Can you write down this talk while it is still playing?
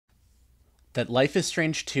That Life is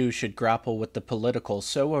Strange 2 should grapple with the political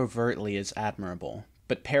so overtly is admirable,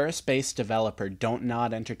 but Paris-based developer Don't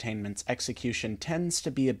Nod Entertainment's execution tends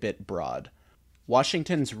to be a bit broad.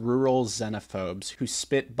 Washington's rural xenophobes who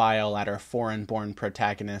spit bile at our foreign-born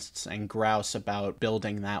protagonists and grouse about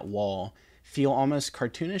building that wall feel almost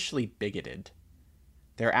cartoonishly bigoted.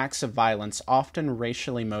 Their acts of violence, often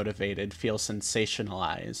racially motivated, feel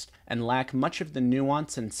sensationalized, and lack much of the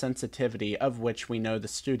nuance and sensitivity of which we know the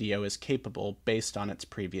studio is capable based on its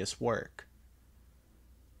previous work.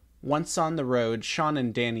 Once on the road, Sean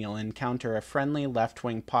and Daniel encounter a friendly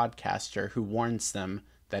left-wing podcaster who warns them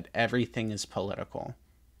that everything is political.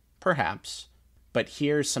 Perhaps, but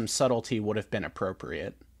here some subtlety would have been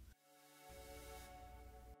appropriate.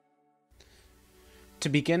 To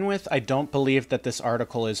begin with, I don't believe that this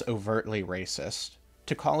article is overtly racist.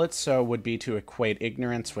 To call it so would be to equate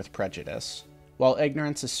ignorance with prejudice. While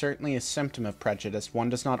ignorance is certainly a symptom of prejudice, one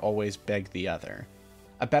does not always beg the other.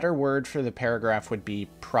 A better word for the paragraph would be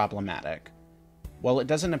problematic. While it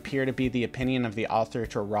doesn't appear to be the opinion of the author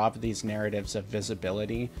to rob these narratives of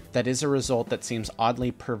visibility, that is a result that seems oddly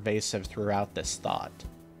pervasive throughout this thought.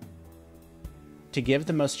 To give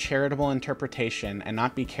the most charitable interpretation and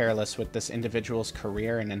not be careless with this individual's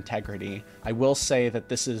career and integrity, I will say that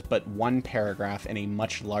this is but one paragraph in a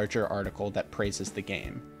much larger article that praises the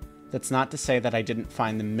game. That's not to say that I didn't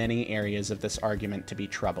find the many areas of this argument to be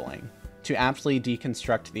troubling. To aptly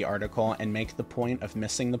deconstruct the article and make the point of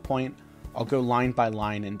missing the point, I'll go line by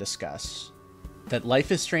line and discuss. That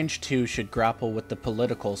Life is Strange 2 should grapple with the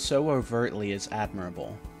political so overtly is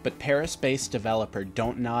admirable, but Paris-based developer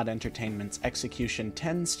Don't Nod Entertainment's execution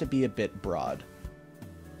tends to be a bit broad.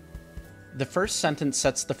 The first sentence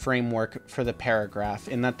sets the framework for the paragraph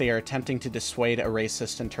in that they are attempting to dissuade a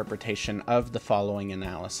racist interpretation of the following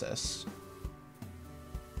analysis.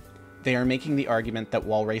 They are making the argument that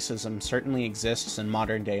while racism certainly exists in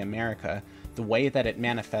modern-day America, the way that it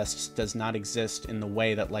manifests does not exist in the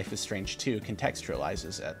way that Life is Strange 2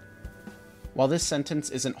 contextualizes it. While this sentence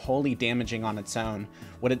isn't wholly damaging on its own,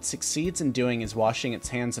 what it succeeds in doing is washing its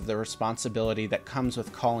hands of the responsibility that comes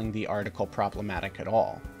with calling the article problematic at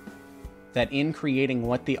all. That in creating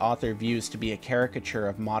what the author views to be a caricature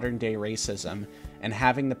of modern-day racism, and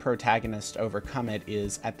having the protagonist overcome it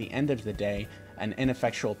is, at the end of the day, an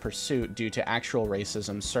ineffectual pursuit due to actual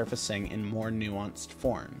racism surfacing in more nuanced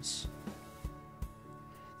forms.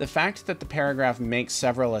 The fact that the paragraph makes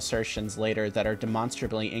several assertions later that are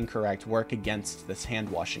demonstrably incorrect work against this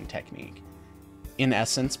hand-washing technique. In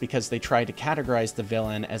essence, because they try to categorize the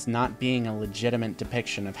villain as not being a legitimate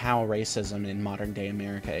depiction of how racism in modern-day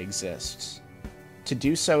America exists. To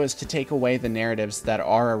do so is to take away the narratives that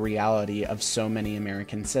are a reality of so many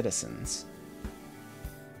American citizens.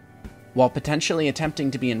 While potentially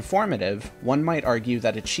attempting to be informative, one might argue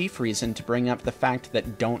that a chief reason to bring up the fact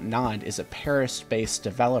that Don't Nod is a Paris-based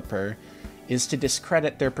developer is to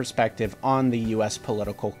discredit their perspective on the US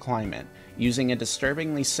political climate, using a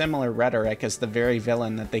disturbingly similar rhetoric as the very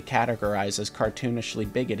villain that they categorize as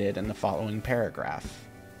cartoonishly bigoted in the following paragraph.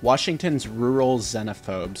 Washington's rural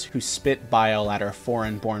xenophobes who spit bile at our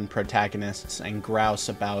foreign-born protagonists and grouse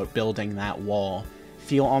about building that wall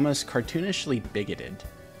feel almost cartoonishly bigoted.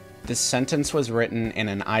 This sentence was written in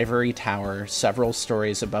an ivory tower several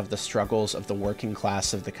stories above the struggles of the working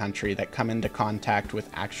class of the country that come into contact with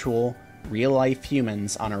actual, real-life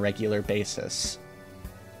humans on a regular basis.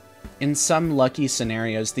 In some lucky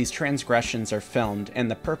scenarios, these transgressions are filmed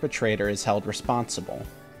and the perpetrator is held responsible.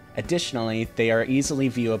 Additionally, they are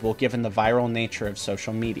easily viewable given the viral nature of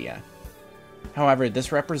social media. However,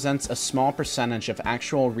 this represents a small percentage of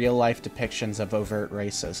actual real-life depictions of overt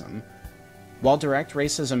racism. While direct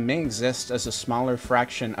racism may exist as a smaller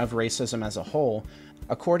fraction of racism as a whole,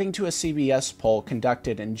 according to a CBS poll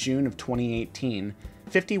conducted in June of 2018,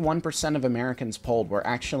 51% of Americans polled were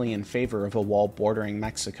actually in favor of a wall bordering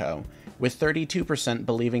Mexico, with 32%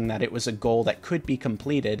 believing that it was a goal that could be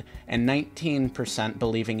completed and 19%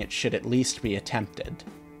 believing it should at least be attempted.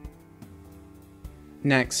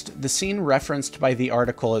 Next, the scene referenced by the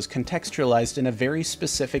article is contextualized in a very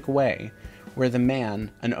specific way, where the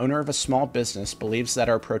man, an owner of a small business, believes that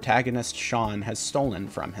our protagonist Sean has stolen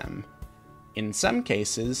from him. In some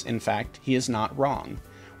cases, in fact, he is not wrong.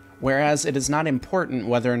 Whereas it is not important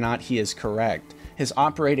whether or not he is correct, his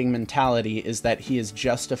operating mentality is that he is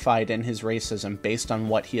justified in his racism based on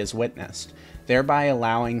what he has witnessed, thereby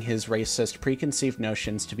allowing his racist preconceived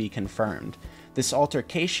notions to be confirmed. This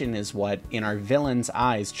altercation is what, in our villain's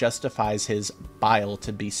eyes, justifies his bile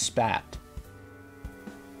to be spat.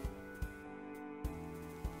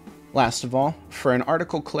 Last of all, for an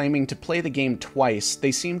article claiming to play the game twice,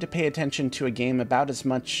 they seem to pay attention to a game about as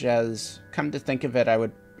much as, come to think of it, I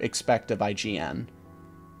would expect of IGN.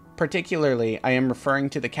 Particularly, I am referring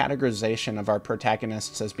to the categorization of our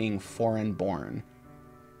protagonists as being foreign-born.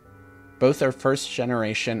 Both are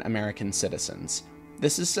first-generation American citizens.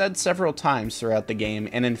 This is said several times throughout the game,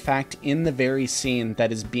 and in fact in the very scene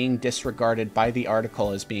that is being disregarded by the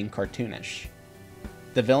article as being cartoonish.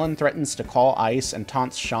 The villain threatens to call ICE and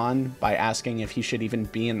taunts Sean by asking if he should even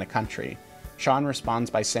be in the country. Sean responds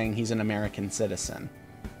by saying he's an American citizen.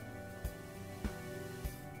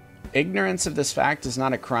 Ignorance of this fact is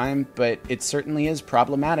not a crime, but it certainly is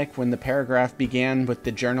problematic when the paragraph began with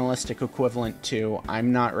the journalistic equivalent to,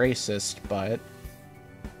 "I'm not racist, but..."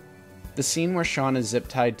 The scene where Sean is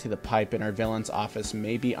zip-tied to the pipe in our villain's office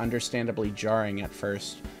may be understandably jarring at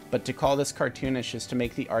first, but to call this cartoonish is to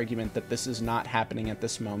make the argument that this is not happening at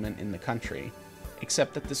this moment in the country,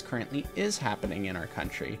 except that this currently is happening in our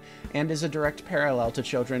country, and is a direct parallel to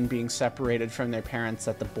children being separated from their parents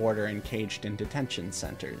at the border and caged in detention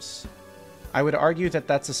centers. I would argue that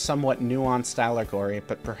that's a somewhat nuanced allegory,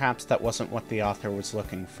 but perhaps that wasn't what the author was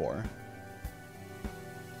looking for.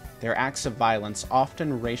 Their acts of violence,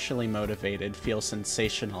 often racially motivated, feel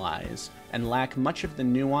sensationalized, and lack much of the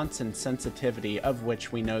nuance and sensitivity of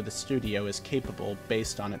which we know the studio is capable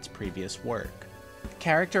based on its previous work.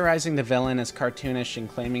 Characterizing the villain as cartoonish and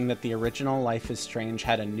claiming that the original Life is Strange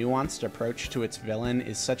had a nuanced approach to its villain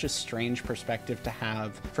is such a strange perspective to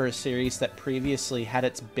have for a series that previously had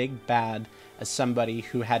its big bad as somebody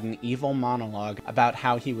who had an evil monologue about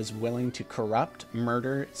how he was willing to corrupt,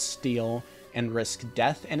 murder, steal, and risk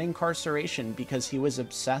death and incarceration because he was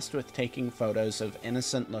obsessed with taking photos of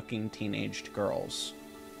innocent-looking teenaged girls.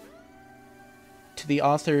 To the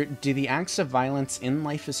author, do the acts of violence in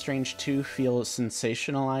Life is Strange 2 feel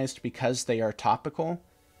sensationalized because they are topical?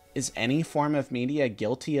 Is any form of media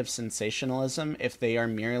guilty of sensationalism if they are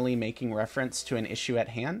merely making reference to an issue at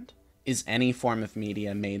hand? Is any form of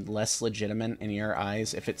media made less legitimate in your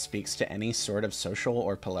eyes if it speaks to any sort of social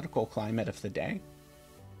or political climate of the day?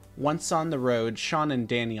 Once on the road, Sean and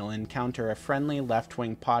Daniel encounter a friendly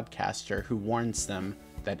left-wing podcaster who warns them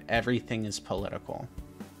that everything is political.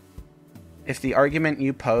 If the argument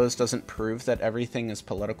you pose doesn't prove that everything is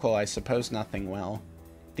political, I suppose nothing will.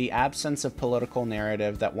 The absence of political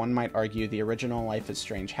narrative that one might argue the original Life is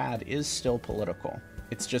Strange had is still political.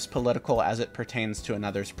 It's just political as it pertains to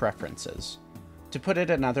another's preferences. To put it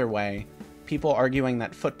another way, people arguing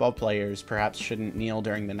that football players perhaps shouldn't kneel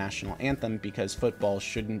during the national anthem because football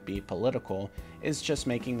shouldn't be political is just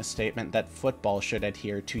making the statement that football should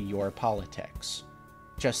adhere to your politics.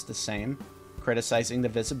 Just the same, criticizing the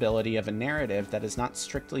visibility of a narrative that is not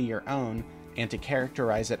strictly your own and to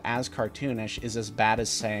characterize it as cartoonish is as bad as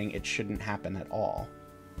saying it shouldn't happen at all.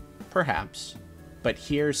 Perhaps, but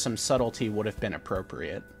here some subtlety would have been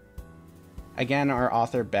appropriate. Again, our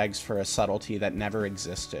author begs for a subtlety that never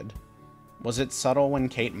existed. Was it subtle when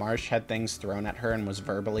Kate Marsh had things thrown at her and was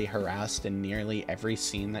verbally harassed in nearly every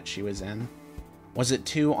scene that she was in? Was it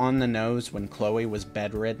too on the nose when Chloe was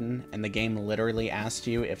bedridden and the game literally asked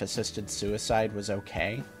you if assisted suicide was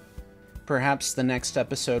okay? Perhaps the next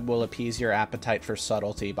episode will appease your appetite for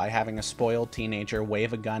subtlety by having a spoiled teenager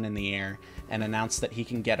wave a gun in the air and announce that he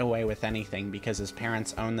can get away with anything because his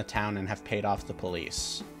parents own the town and have paid off the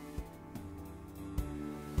police.